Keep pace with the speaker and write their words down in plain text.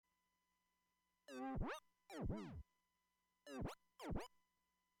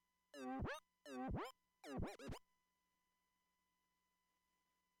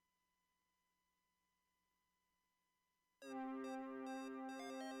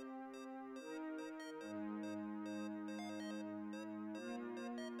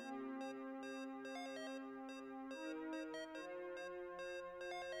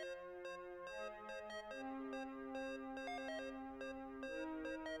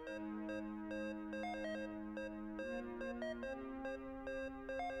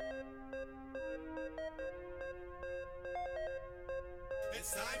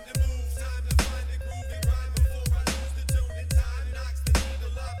It's time to move, time to find the groove and grind before I lose the tune in time. Knocks the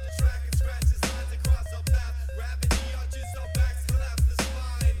needle off the track and scratches lines across our path. Gravity arches our backs, collapse the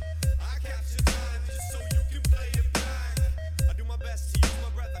spine. I capture time just so you can play it back. I do my best to use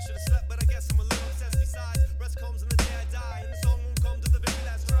my breath. I should have slept, but I guess I'm a little obsessed. Besides, rest comes on the day I die, and the song won't come to the very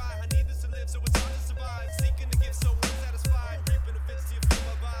last try. I need this to live, so it's hard to survive. Seeking to give so unsatisfied. Reaping the fits till you feel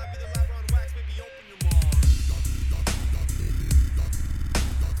my vibe. Be the lab on wax, maybe open your mind.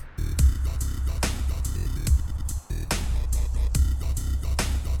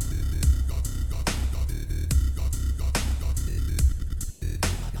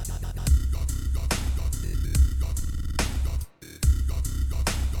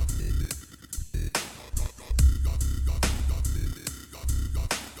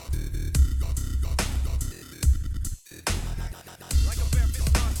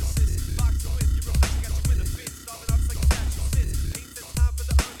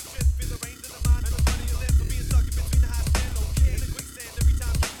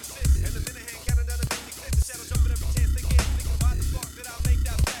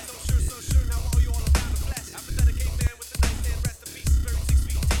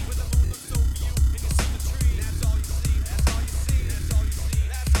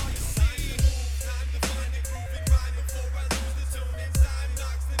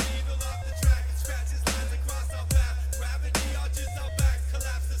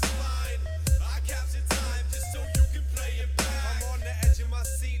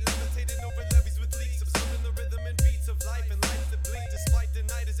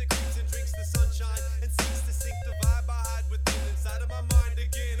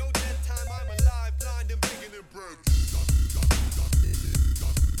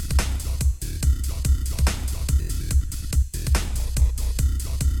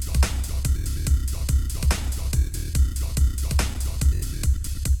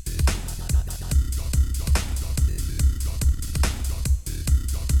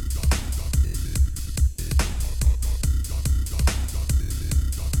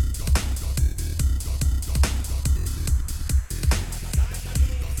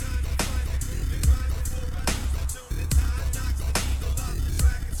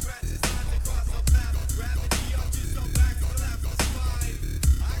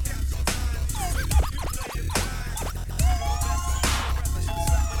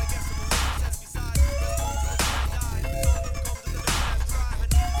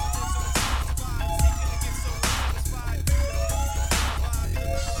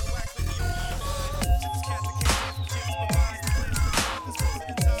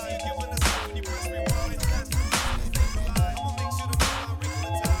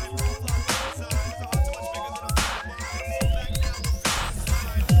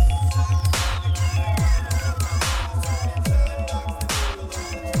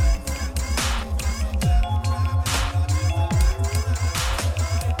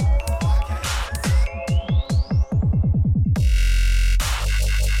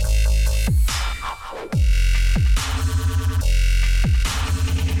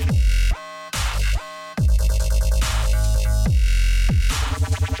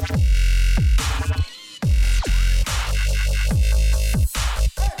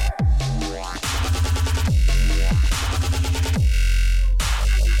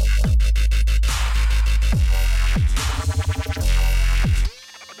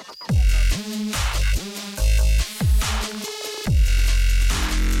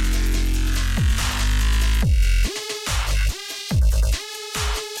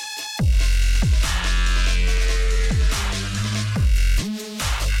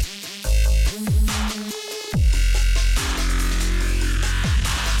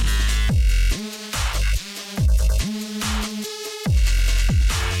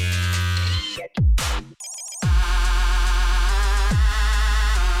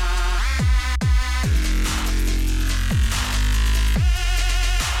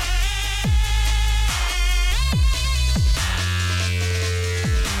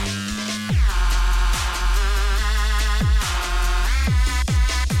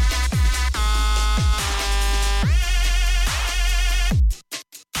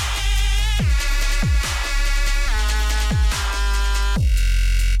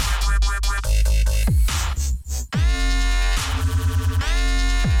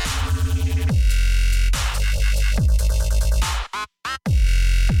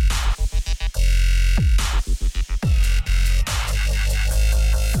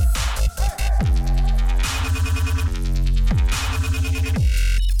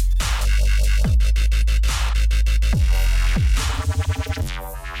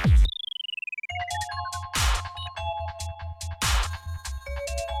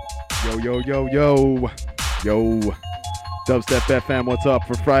 Yo. Dubstep FM, what's up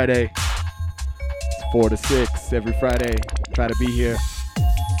for Friday? It's 4 to 6 every Friday. Try to be here.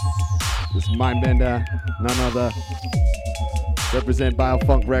 This is Mindbender, none other. Represent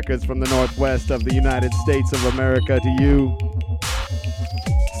Biofunk Records from the northwest of the United States of America to you.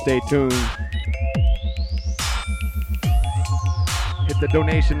 Stay tuned. Hit the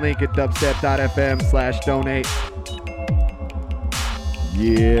donation link at dubstep.fm/donate.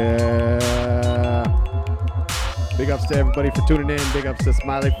 Yeah. Big ups to everybody for tuning in. Big ups to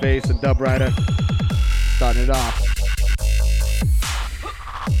Smiley Face and Dub Rider. Starting it off.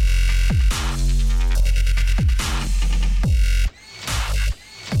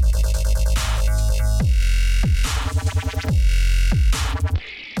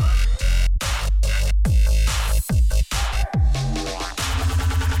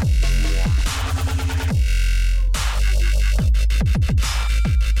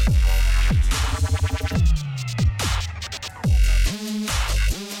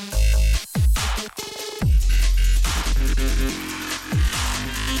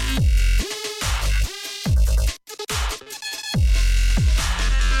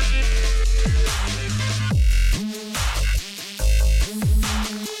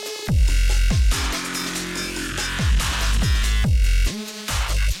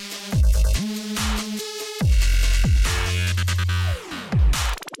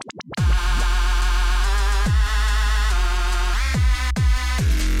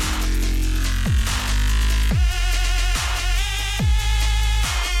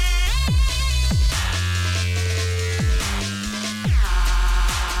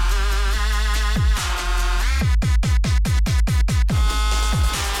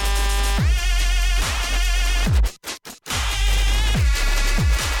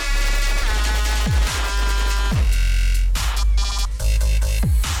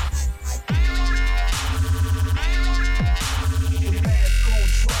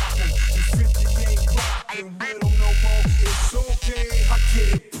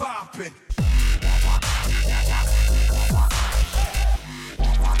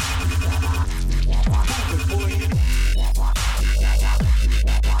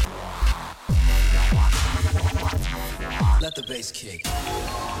 Let the bass kick.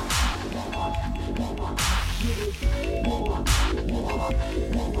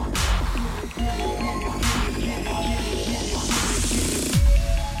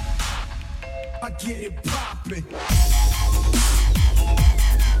 I get it poppin'.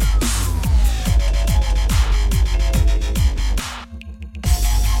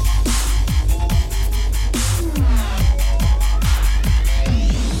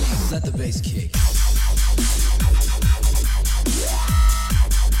 Let the bass kick.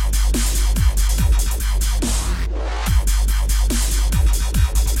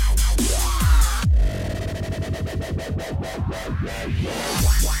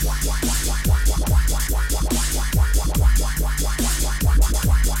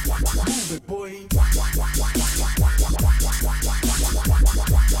 Move it, boy.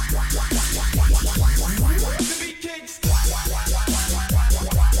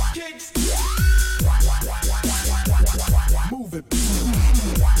 Move it.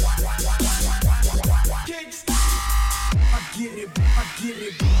 I get it, poppin'.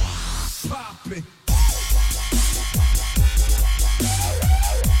 Poppin'.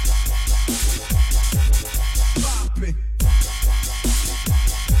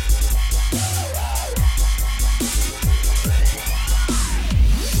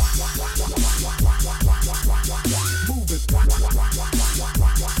 Move it.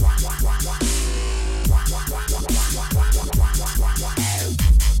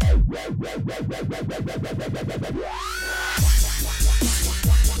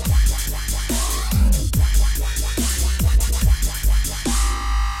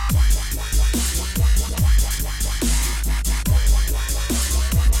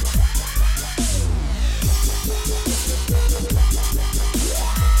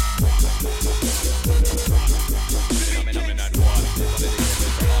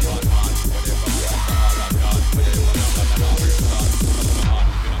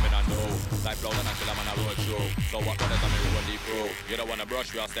 So what better than me run the pro? You don't wanna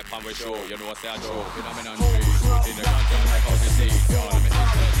brush, we all step on with show. You know what's that show? Phenomenon tree. In the content like how you see. You wanna make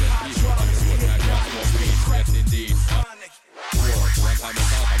intelligent people on the road like just more weed. Yes indeed. One time I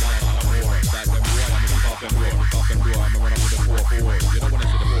talk, I'm on a war. That them war, I'm in the coffin door. I'm running with the 4-4. You don't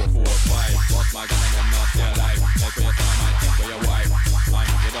wanna see the 4-4-5. Lost my gun and I'm not still alive. Like when you saw my team for your wife. Man,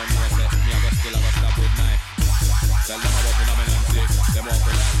 you don't know that me, I got still, I got stab with knife. Tell them about phenomenon 6. Them walk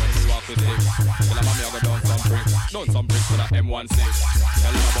for life when we walk with 6. Tell them I'm me, I go down some brick. Done some bricks for that M16.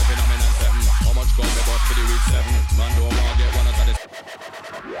 Tell them about phenomenon 7. How much gun they bought for the week 7? Man don't want get one out of this.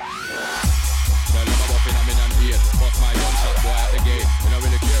 Tell them about phenomenon 8. Bust my gunshot boy at the gate. We don't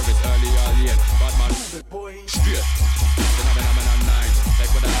really care if it's early or late. Bad man straight. Phenomenon 9.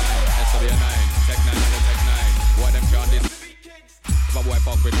 Take with a 9. SW 9. Tech 9 and the Tech 9. Boy them can't this. If a boy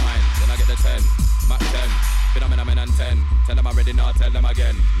fuck with mine, then I get the 10. Mac 10. Phenomenon 10. Tell them I'm ready now, tell them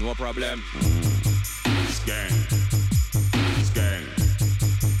again. No problem. Skang. Skang.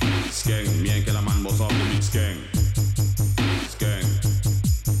 Skang. Me and Killer Man boss off the big skang. Skang.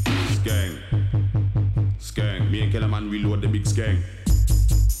 Skang. Skang. Me and Killer Man reload the big skang.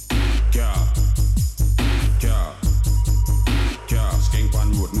 Car. Car. Car. Skang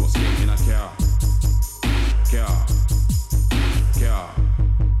pan road, no skang in a car. Car. Car.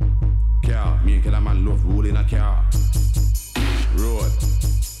 Car. Me and Killer Man love rolling a car. Road.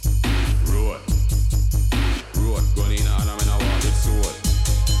 Road. Road. Gun in a hand and I walk with sword.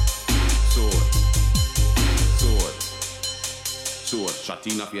 Sword. Sword. Sword. Shot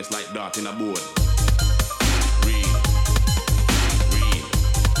in a face like dart in a board. Read. Read.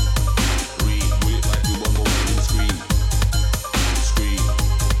 Read. Bullet like you bumble when you scream. Scream.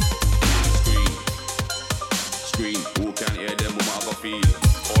 Scream. Scream. Who can hear them who might go feel?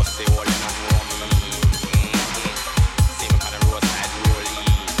 Oh, stay all in and warm me. See me on the roadside rolling.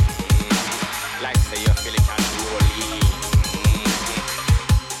 Like say you feel it can rolling.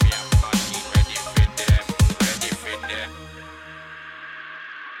 We have machine ready for them. Ready for them.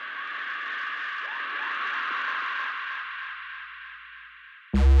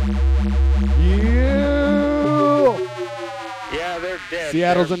 Yeah, they're dead.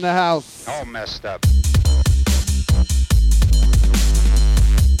 Seattle's They're in the house. all messed up.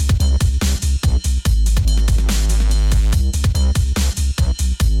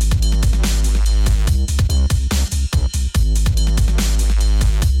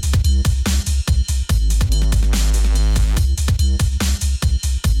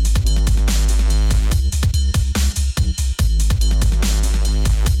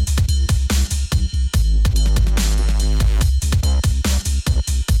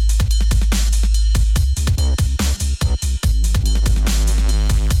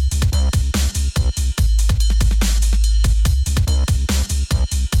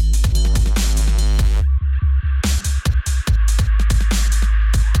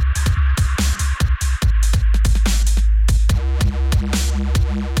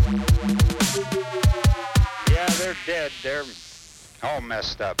 Yeah, they're dead. They're all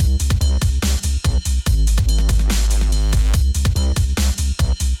messed up.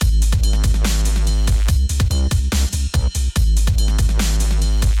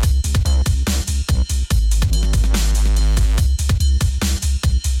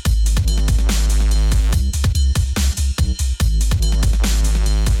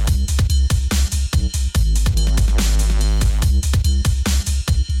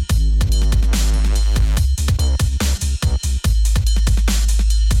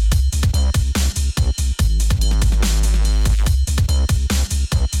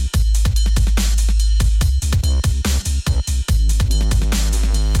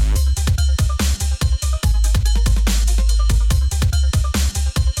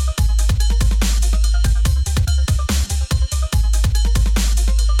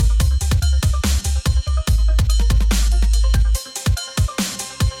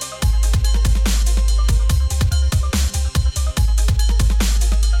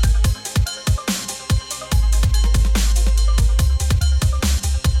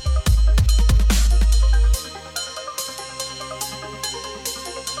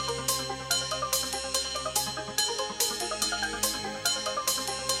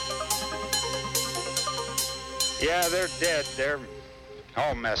 Yeah, they're dead. They're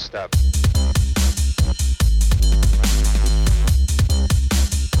all messed up.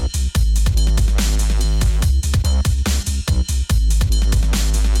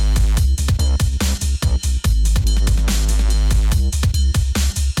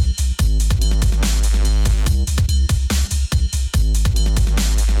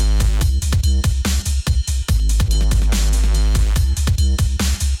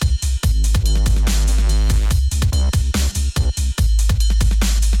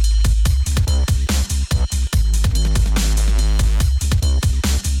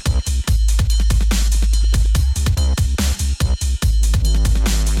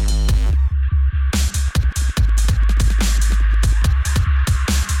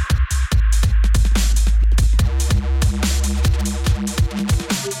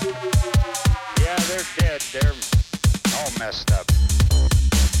 They're all messed up.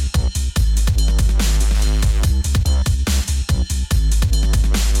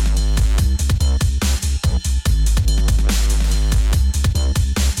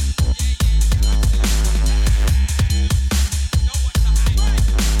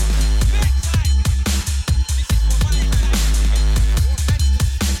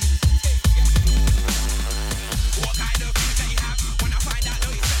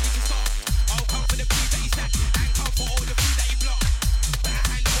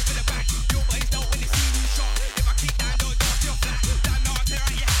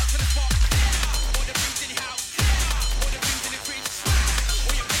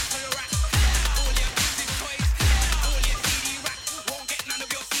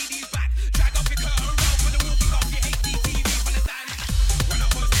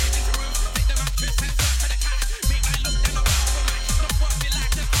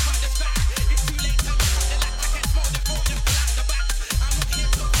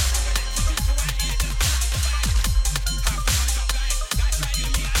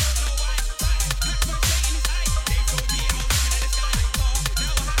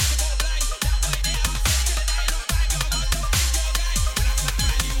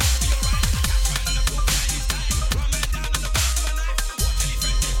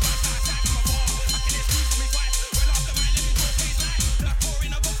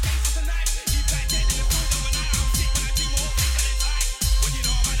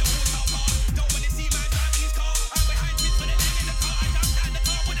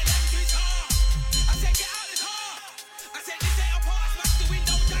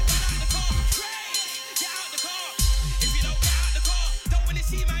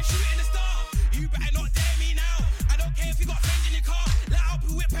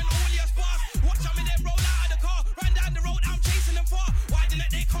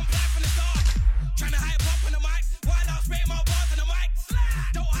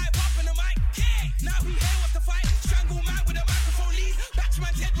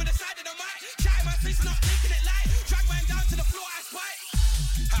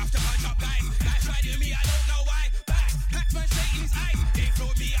 Have to punch up guys, guys try to me, I don't know why. Back, Pac-Man straight in his eyes. They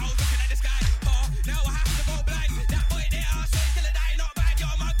flowed me, I was looking at the sky. Oh, now I have to go blind. That boy there, I'll say till I die. Not bad, your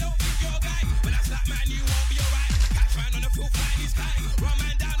mug, don't think you're a guy. But that's that man, you won't be alright. Catch man on the field, flying his kite. Run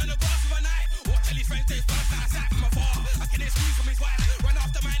man down on the grass with a knife. Watch till his friends take first outside from afar. I can excuse from his wife. Run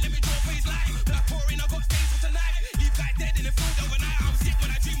after man, let me draw for his life. Blood pouring, I got stains with a knife. Leave guys dead in the field overnight. I'm sick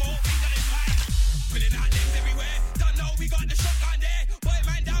when I dream of all things on his fight. Pulling out limbs everywhere. Don't know we got the shotgun there. Boy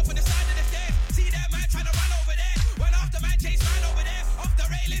man down for the side of the stairs. See that man trying to run over there. Run after man, chase man over there. Off the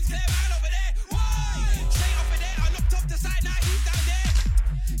railings, clear man over there. Whoa! Straight off of there, I looked up the side, now he's down there.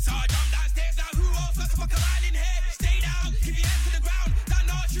 So I jump downstairs, now who else wants to fuck around in here? Stay down, keep your head to the ground. Don't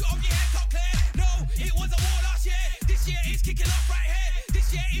know, shoot off your head, top clear. No, it was a war last year. This year it's kicking off right here.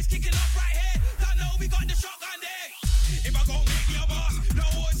 This year it's kicking off right here. Don't know, we got the shotgun there. If I go make me a boss, no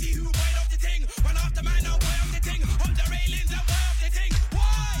one see who boy off the thing. Run after man, now boy off the thing. On the railings, and boy off the thing.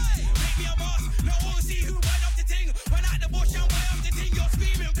 Why? Make me a boss, no one see who boy off the thing. Run out the bush and boy off the thing. You're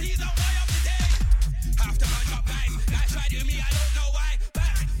screaming, please, and boy off the thing. Have to punch up guys, guys try to me, I don't know why.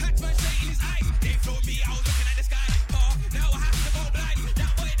 Back, Pac-Man straight in his eyes. They flowed me, I was looking at the sky. Oh, now I have to go blind.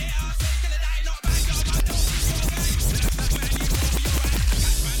 That boy there, I'll say till I die. Not bad, your man, don't think you're a guy. But that's that man, you won't be alright.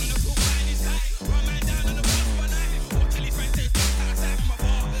 Catch man on the field, flying his kite. Run man down on the grass for a night. Watch till his friends take first outside from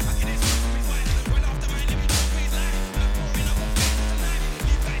afar. I can excuse from his wife. Run after man, let me draw for his life. Blood pouring, I got stains with a knife.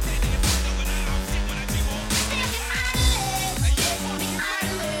 Leave guys dead in the field overnight. I'm sick when I dream of all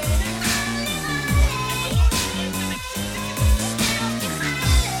things on his fight.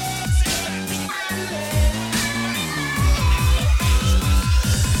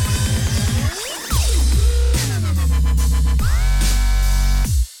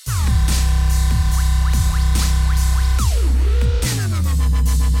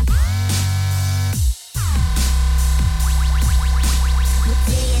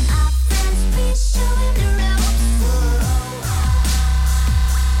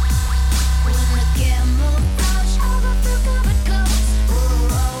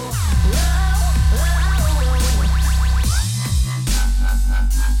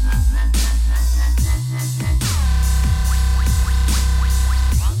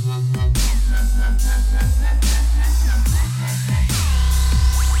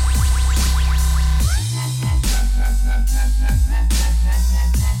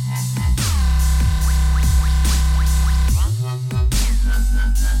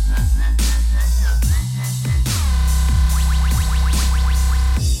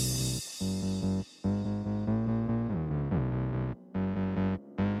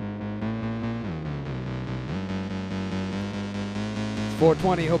 It's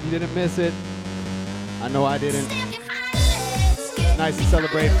 420. Hope you didn't miss it. I know I didn't. Nice to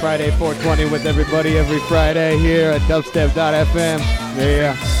celebrate Friday 420 with everybody every Friday here at dubstep.fm.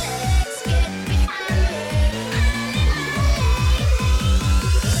 Yeah.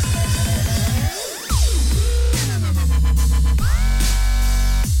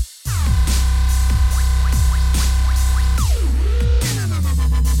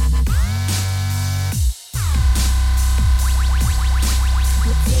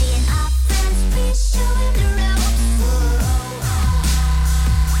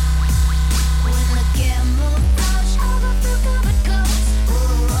 When the camera flash over the covered coats.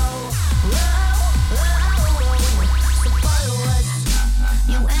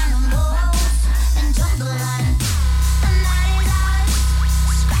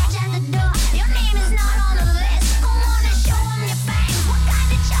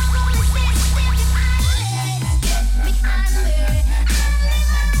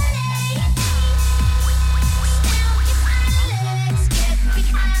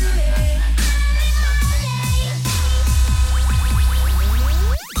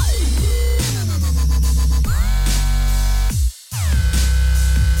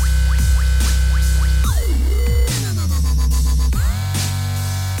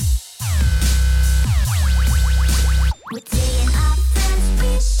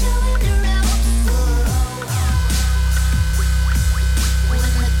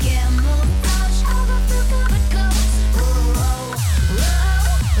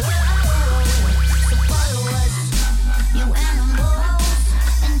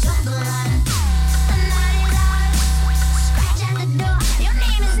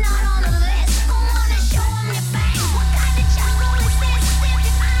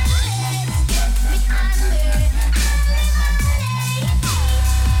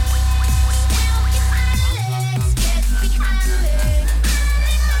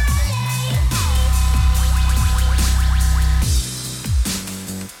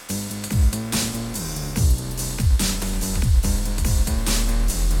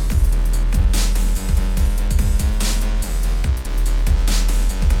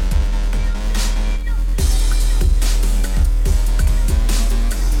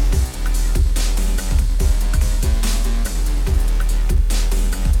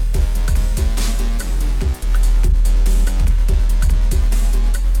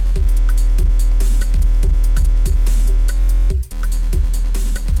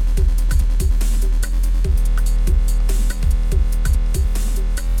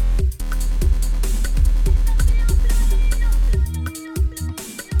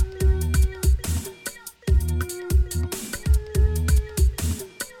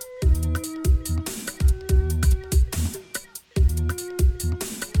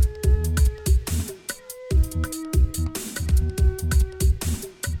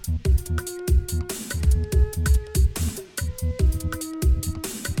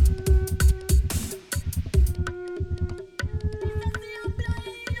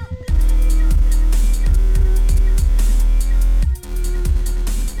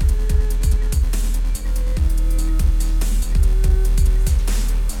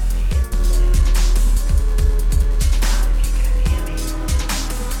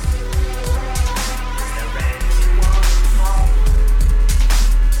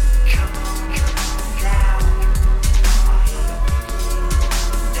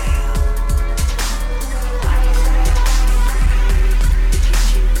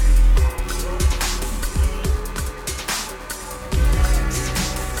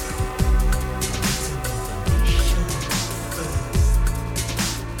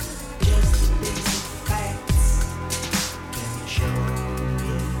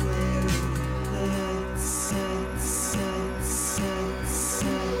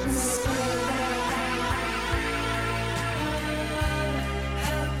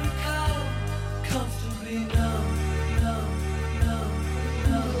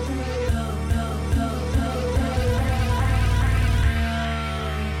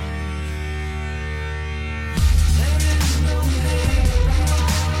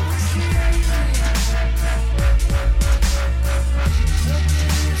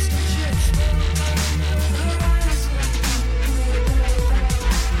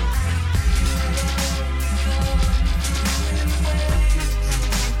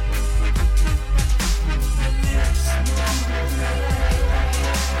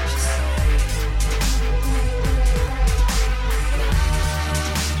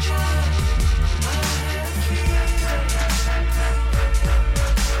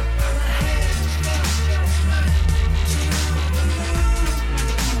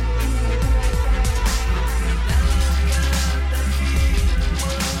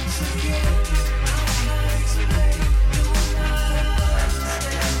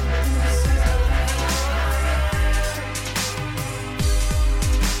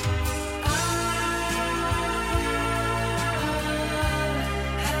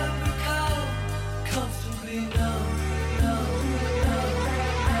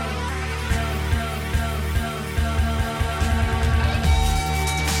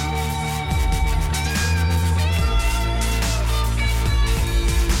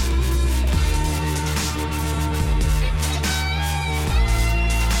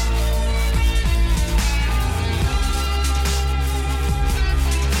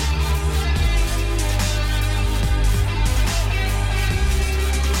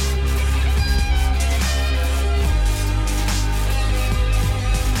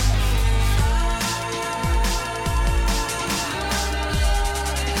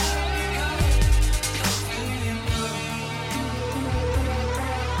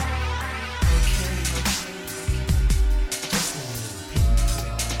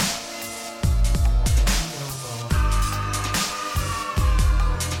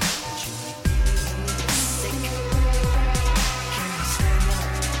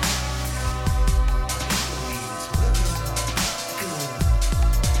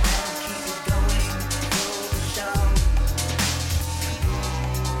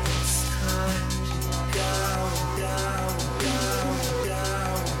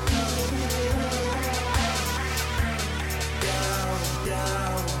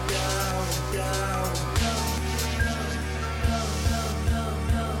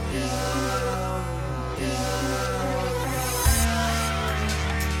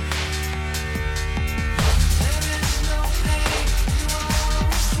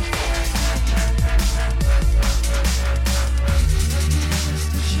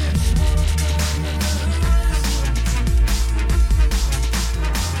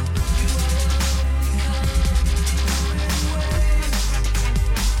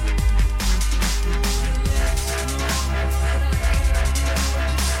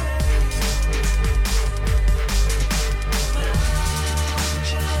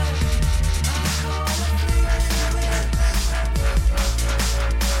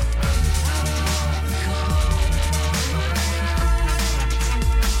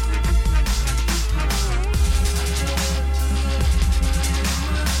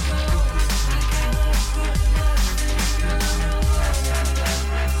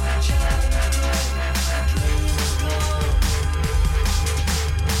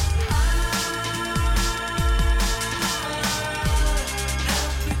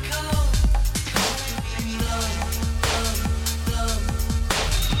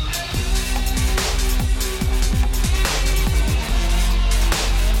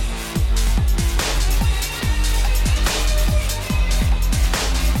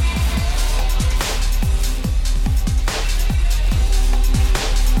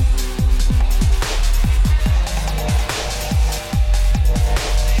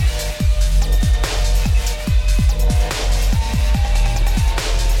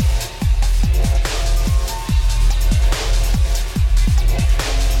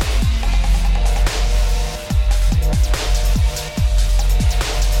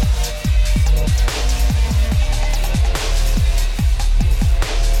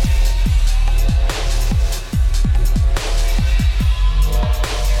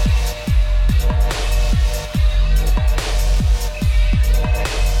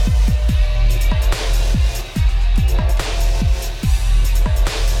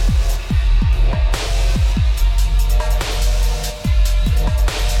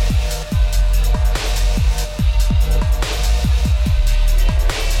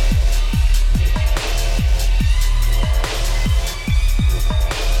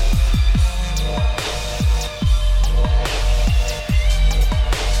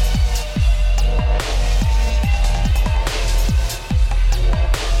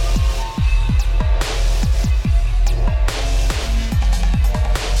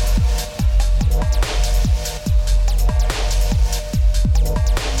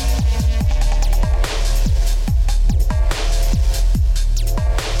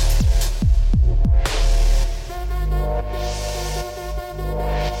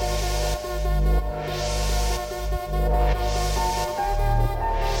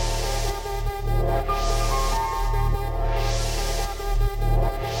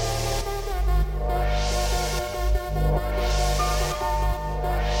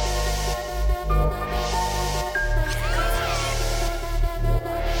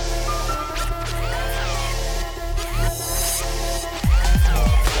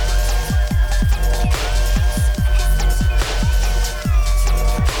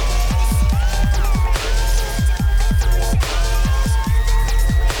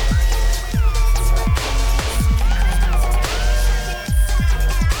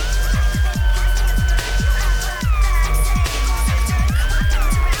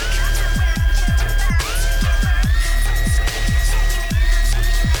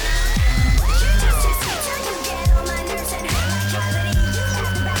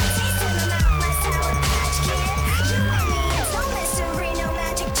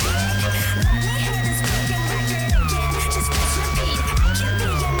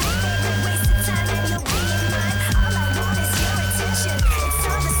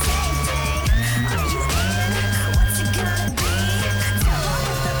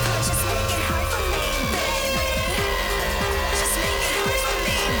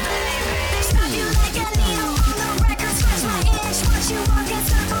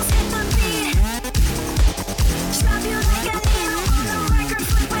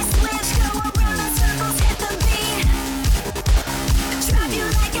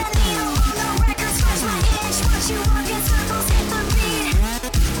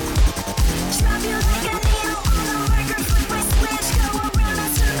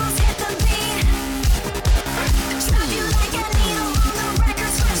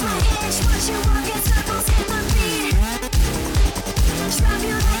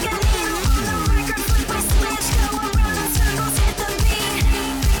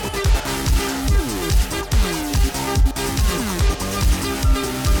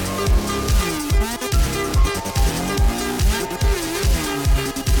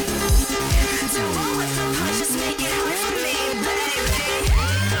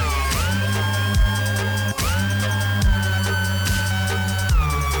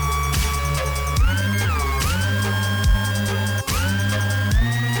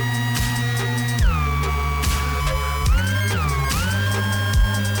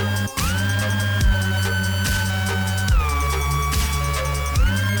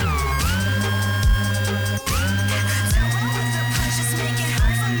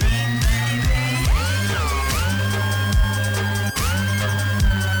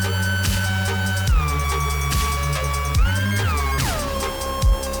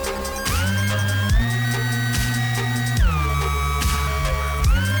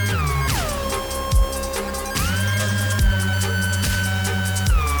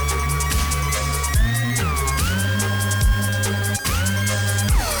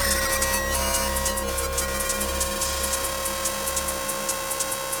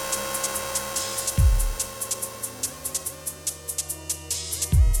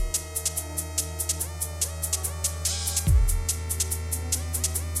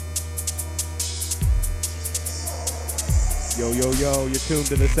 Yo, you're tuned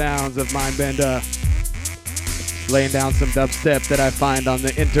to the sounds of Mindbender. Laying down some dubstep that I find on the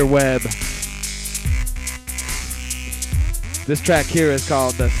interweb. This track here is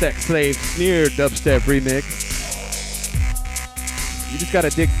called the Sex Slave Sneer Dubstep Remix. You just gotta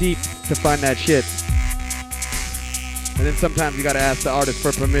dig deep to find that shit. And then sometimes you gotta ask the artist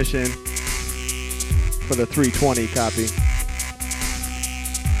for permission for the 320 copy.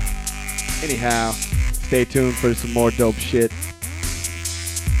 Anyhow, stay tuned for some more dope shit.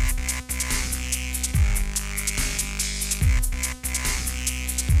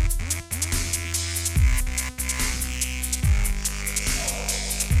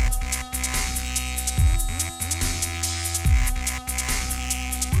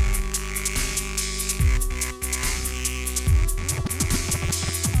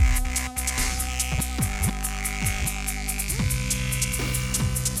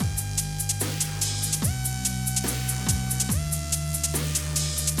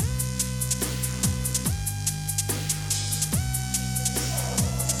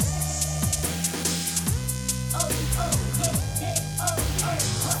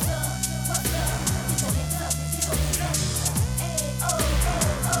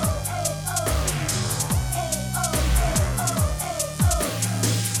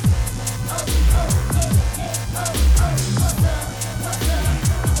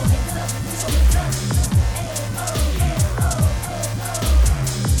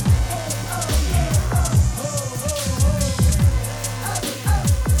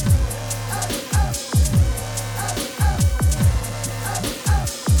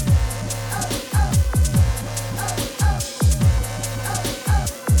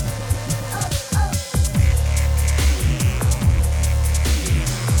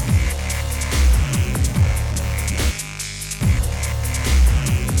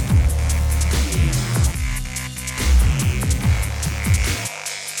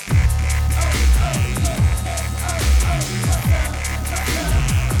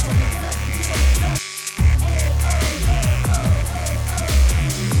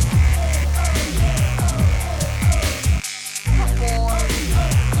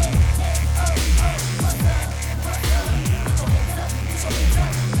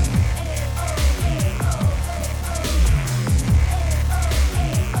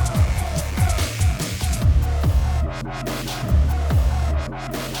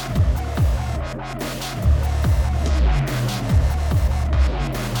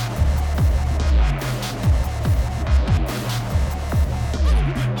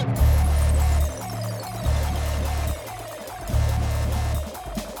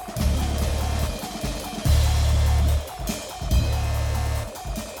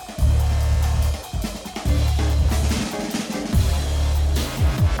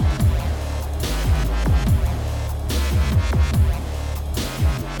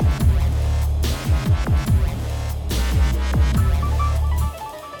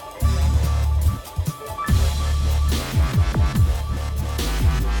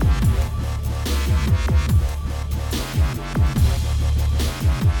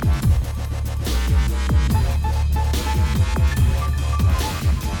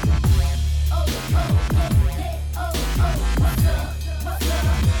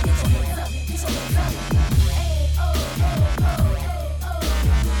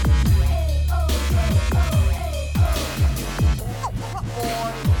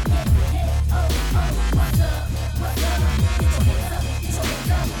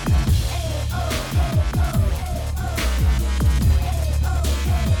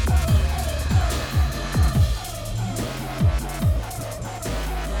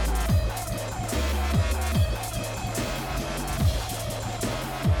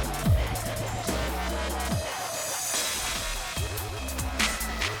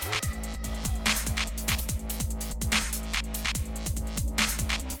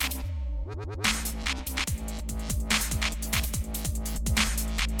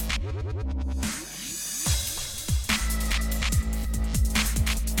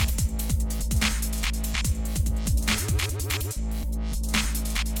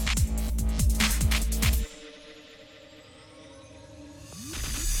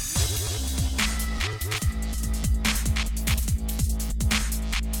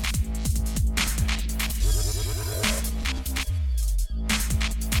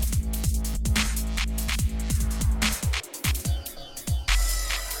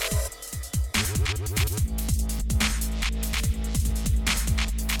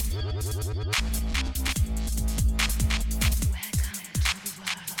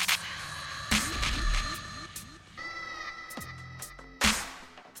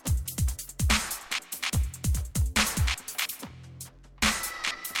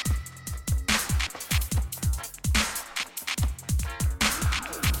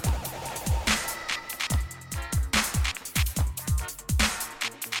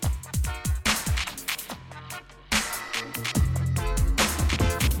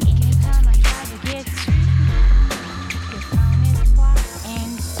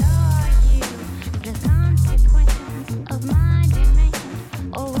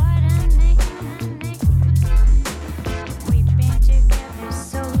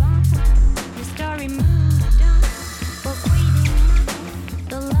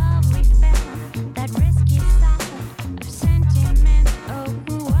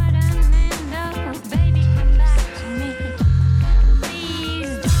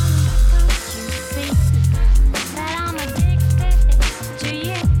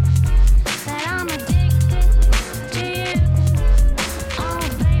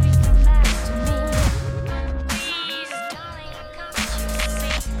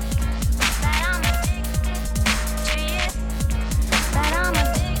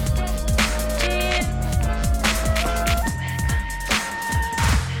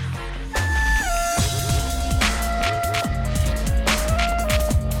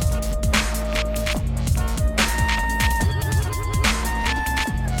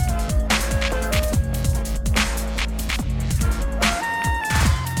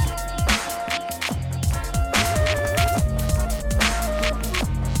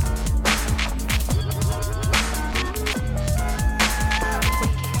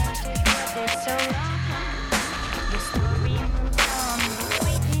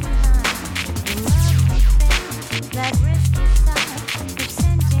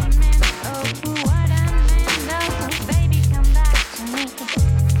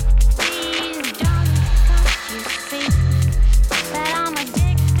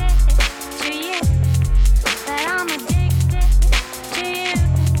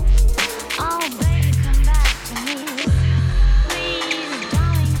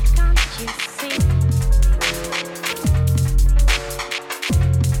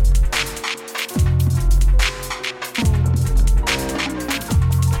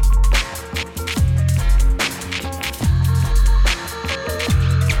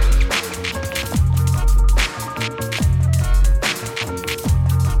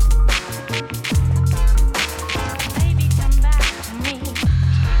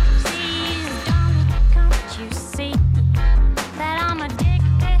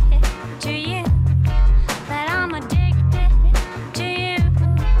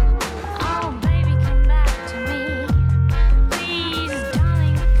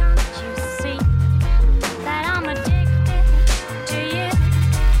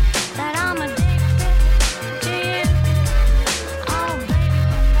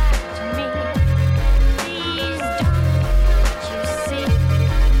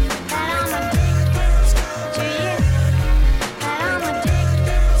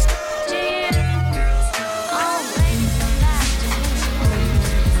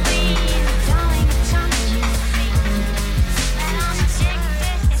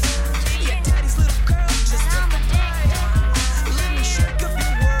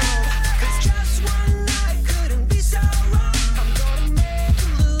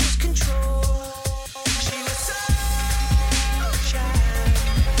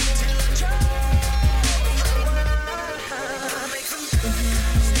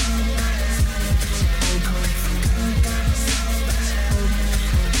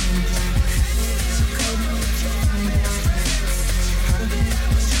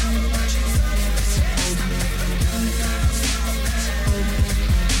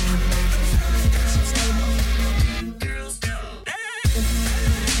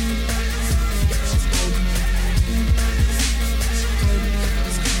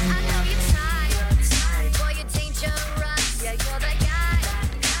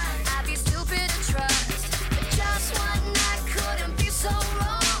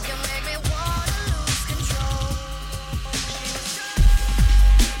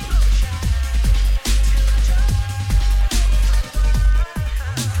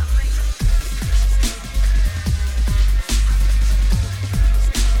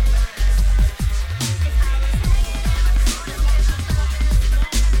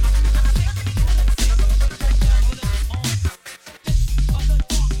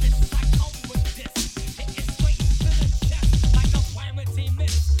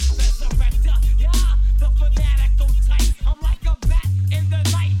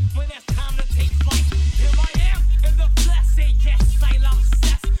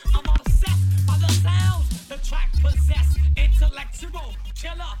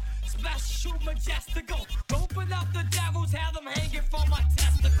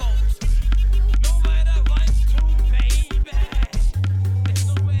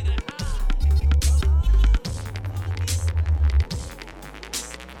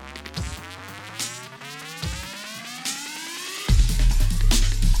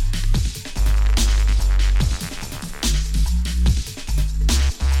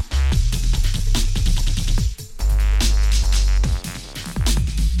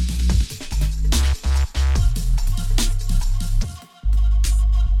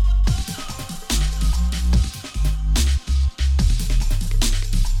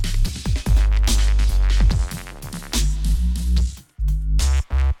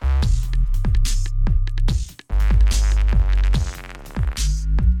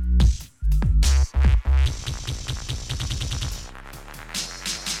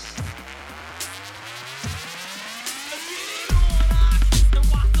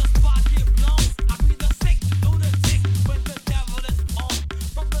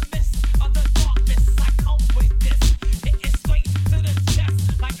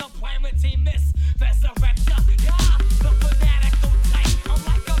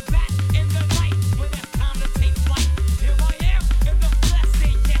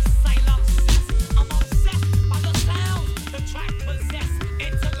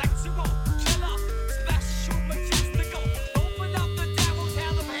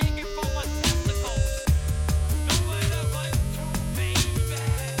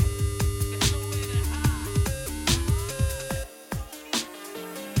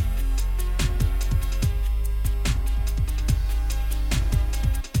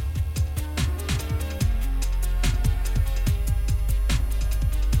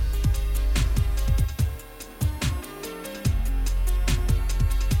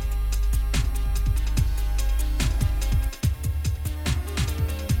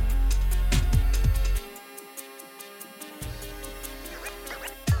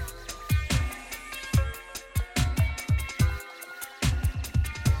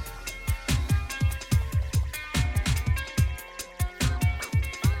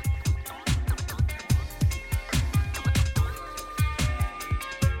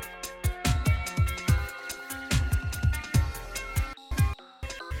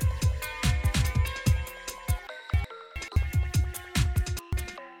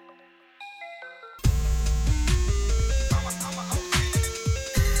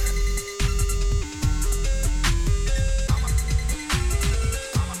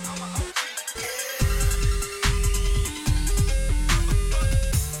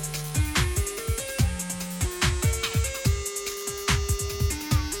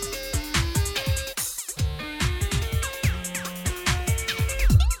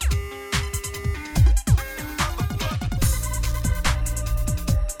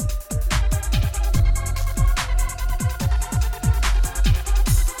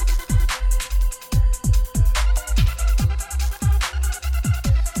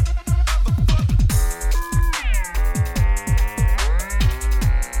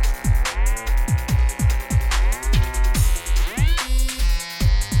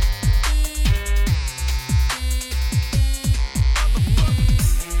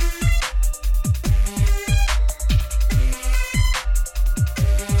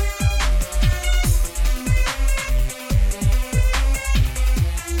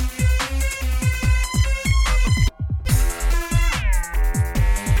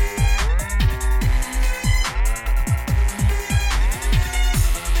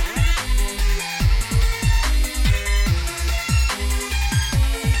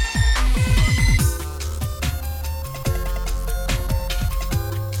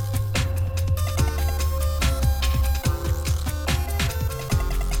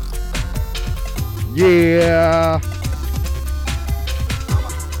 Yeah.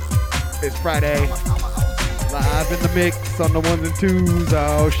 It's Friday. Live in the mix on the ones and twos.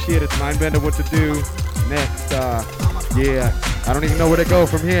 Oh shit, it's Mindbender what to do. Next, yeah. I don't even know where to go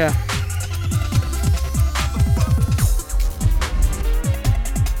from here.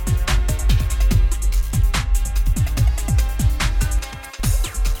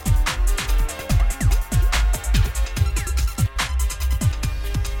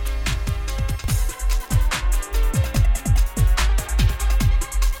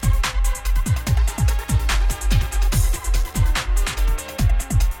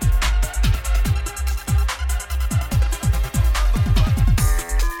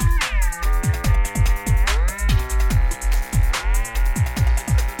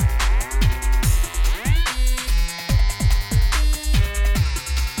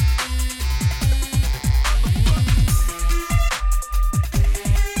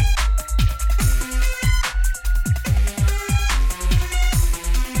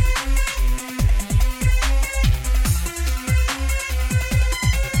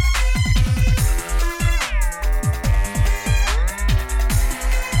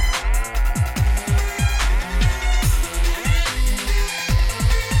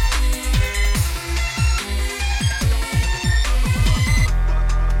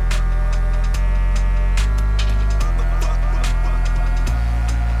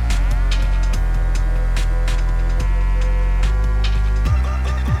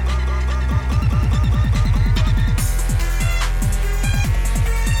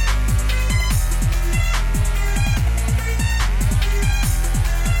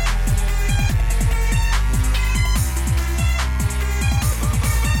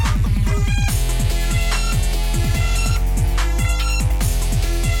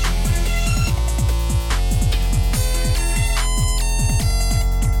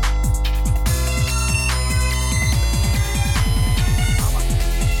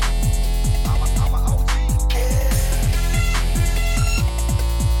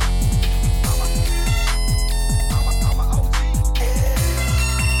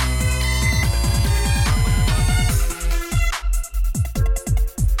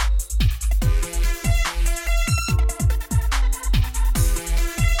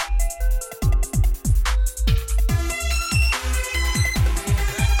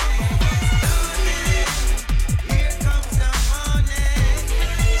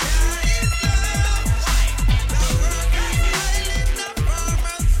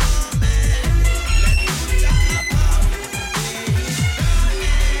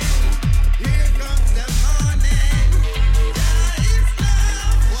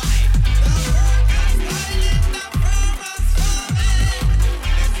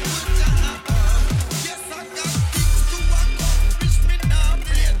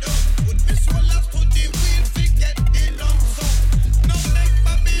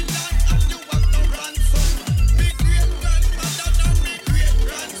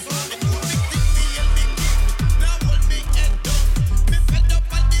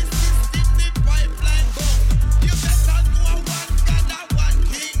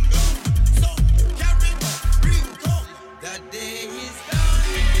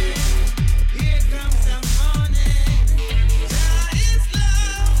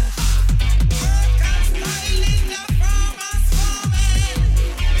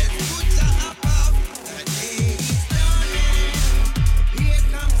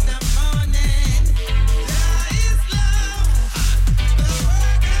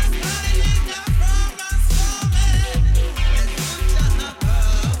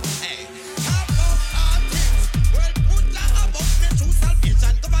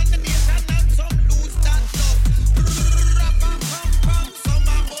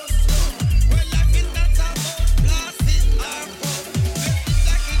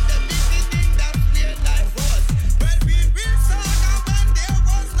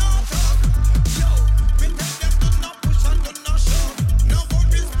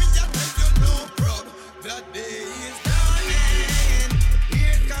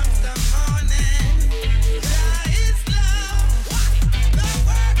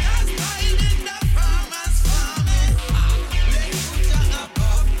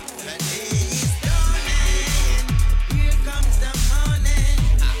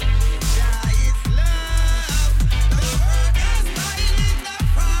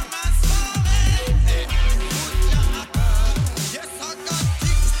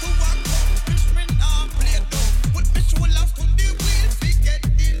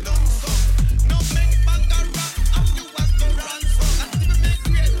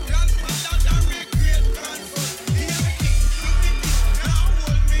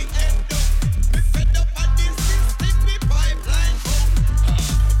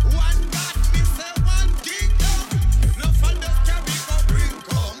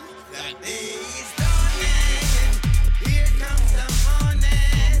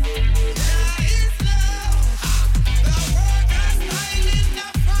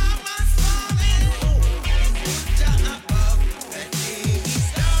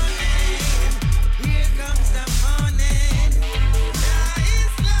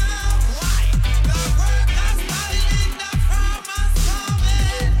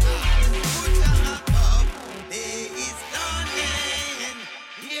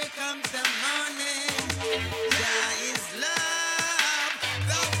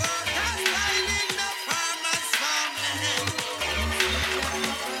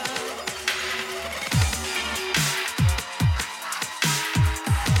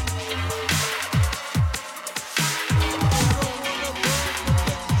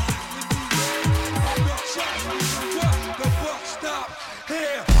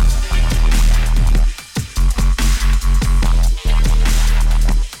 Here.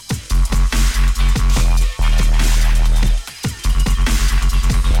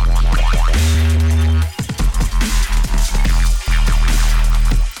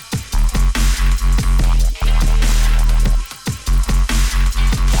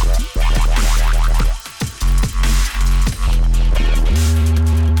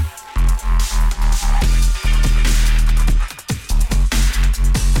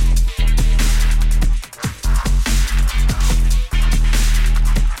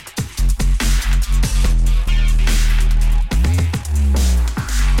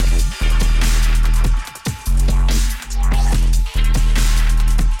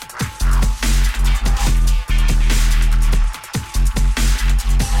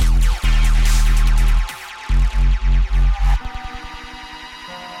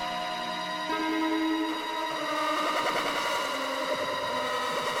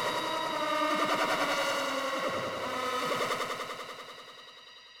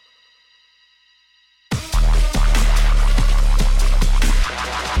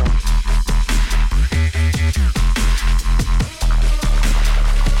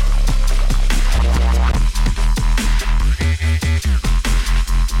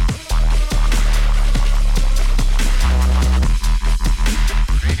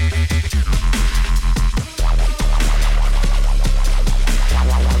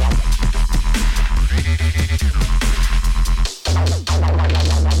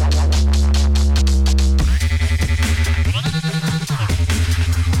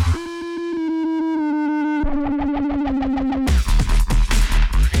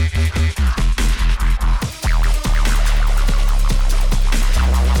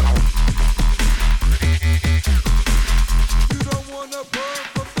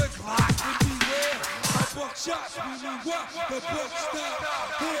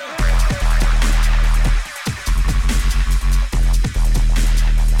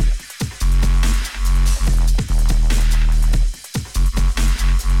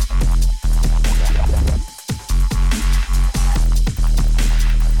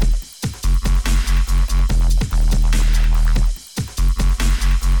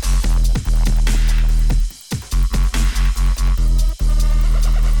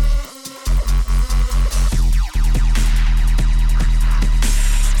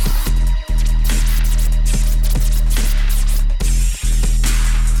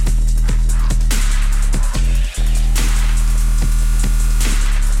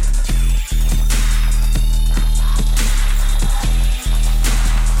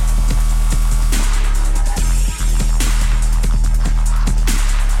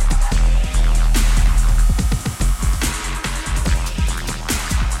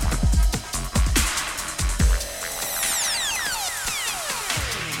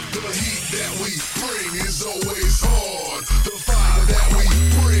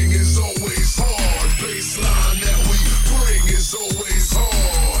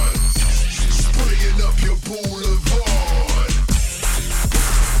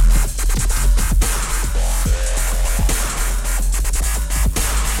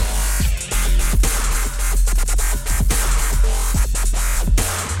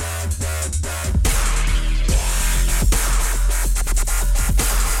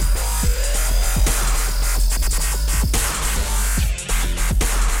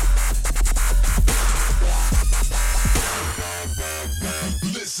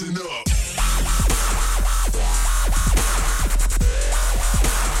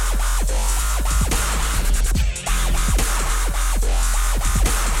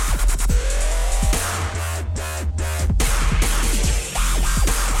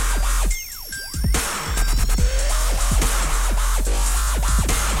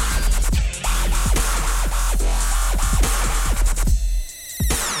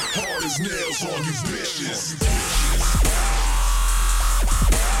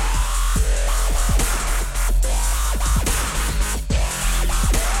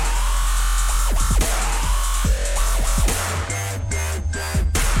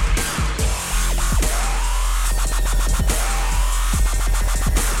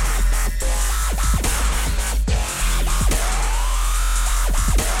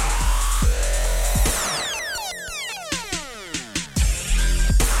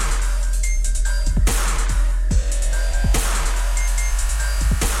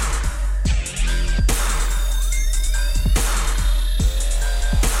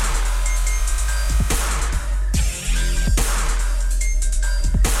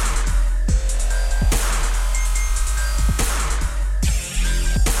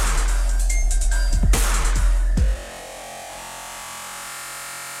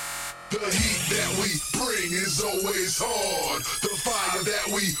 The heat that we bring is always hard. The fire that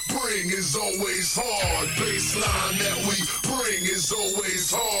we bring is always hard. Baseline that we bring is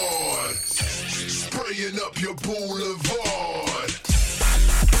always hard. Spraying up your boulevard.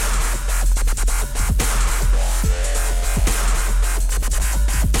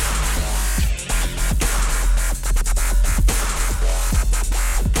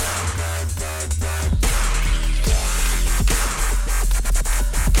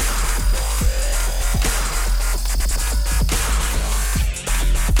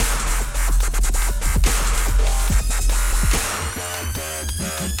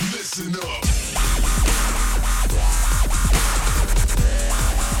 Listen up.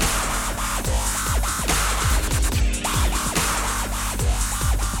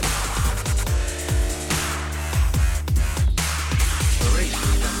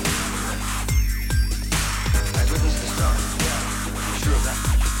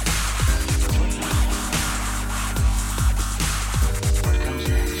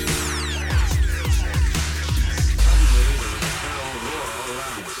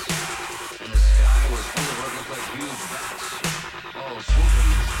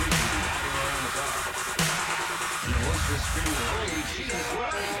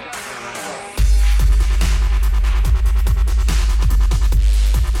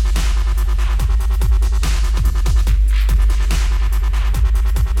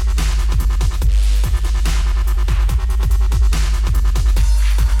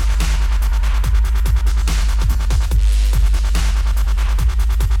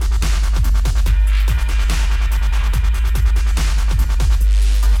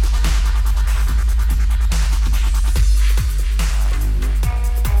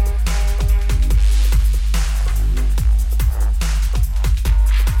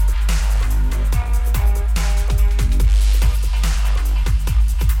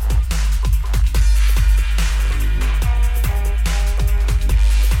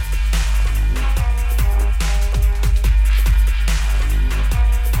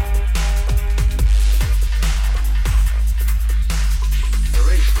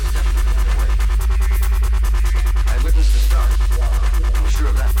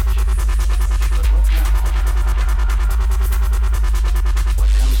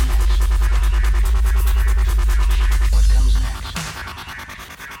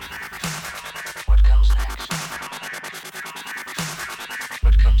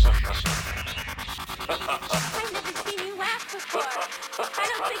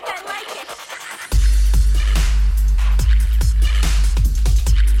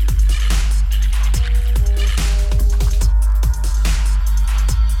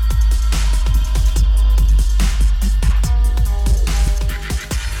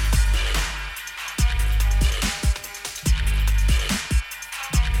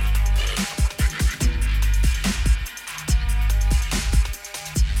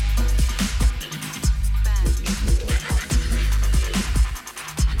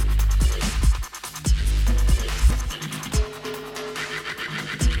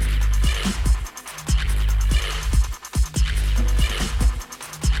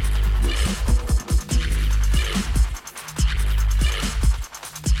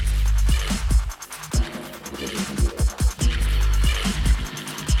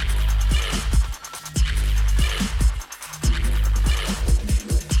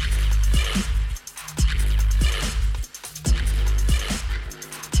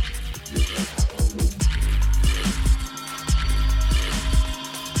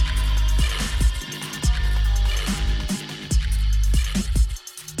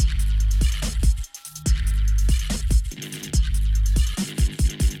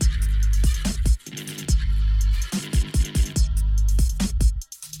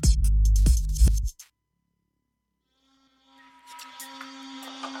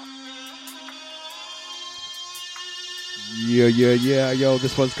 Yeah, yo,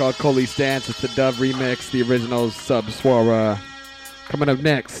 this one's called Coley's Dance. It's the Dove remix, the original Subswara. Coming up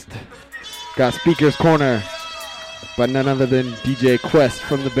next, got Speaker's Corner by none other than DJ Quest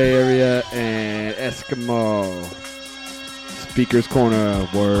from the Bay Area and Eskimo. Speaker's Corner,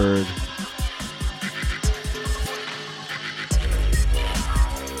 word. War.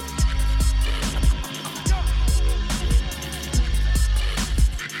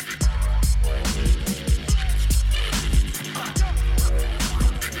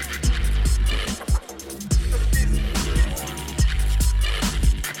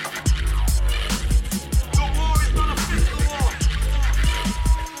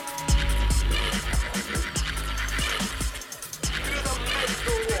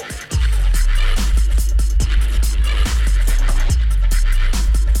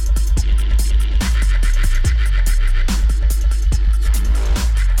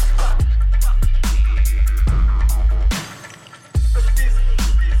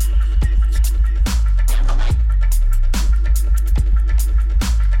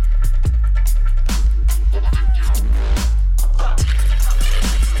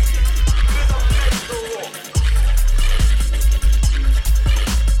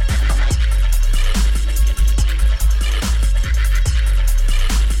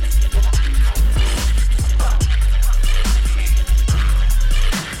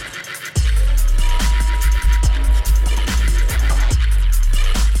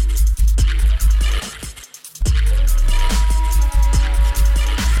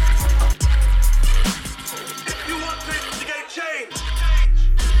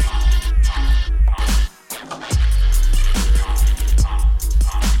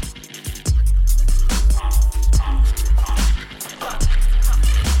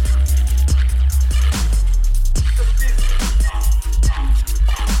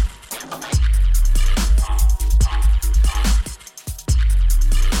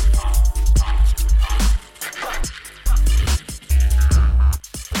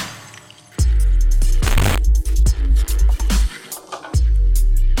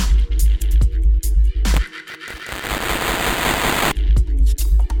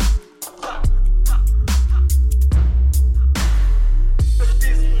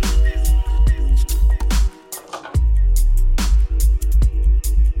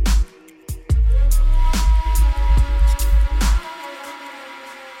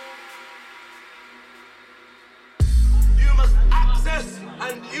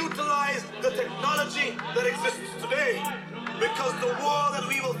 and utilize the technology that exists today. Because the war that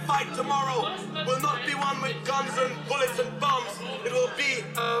we will fight tomorrow will not be one with guns and bullets and bombs. It will be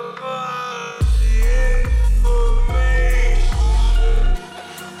a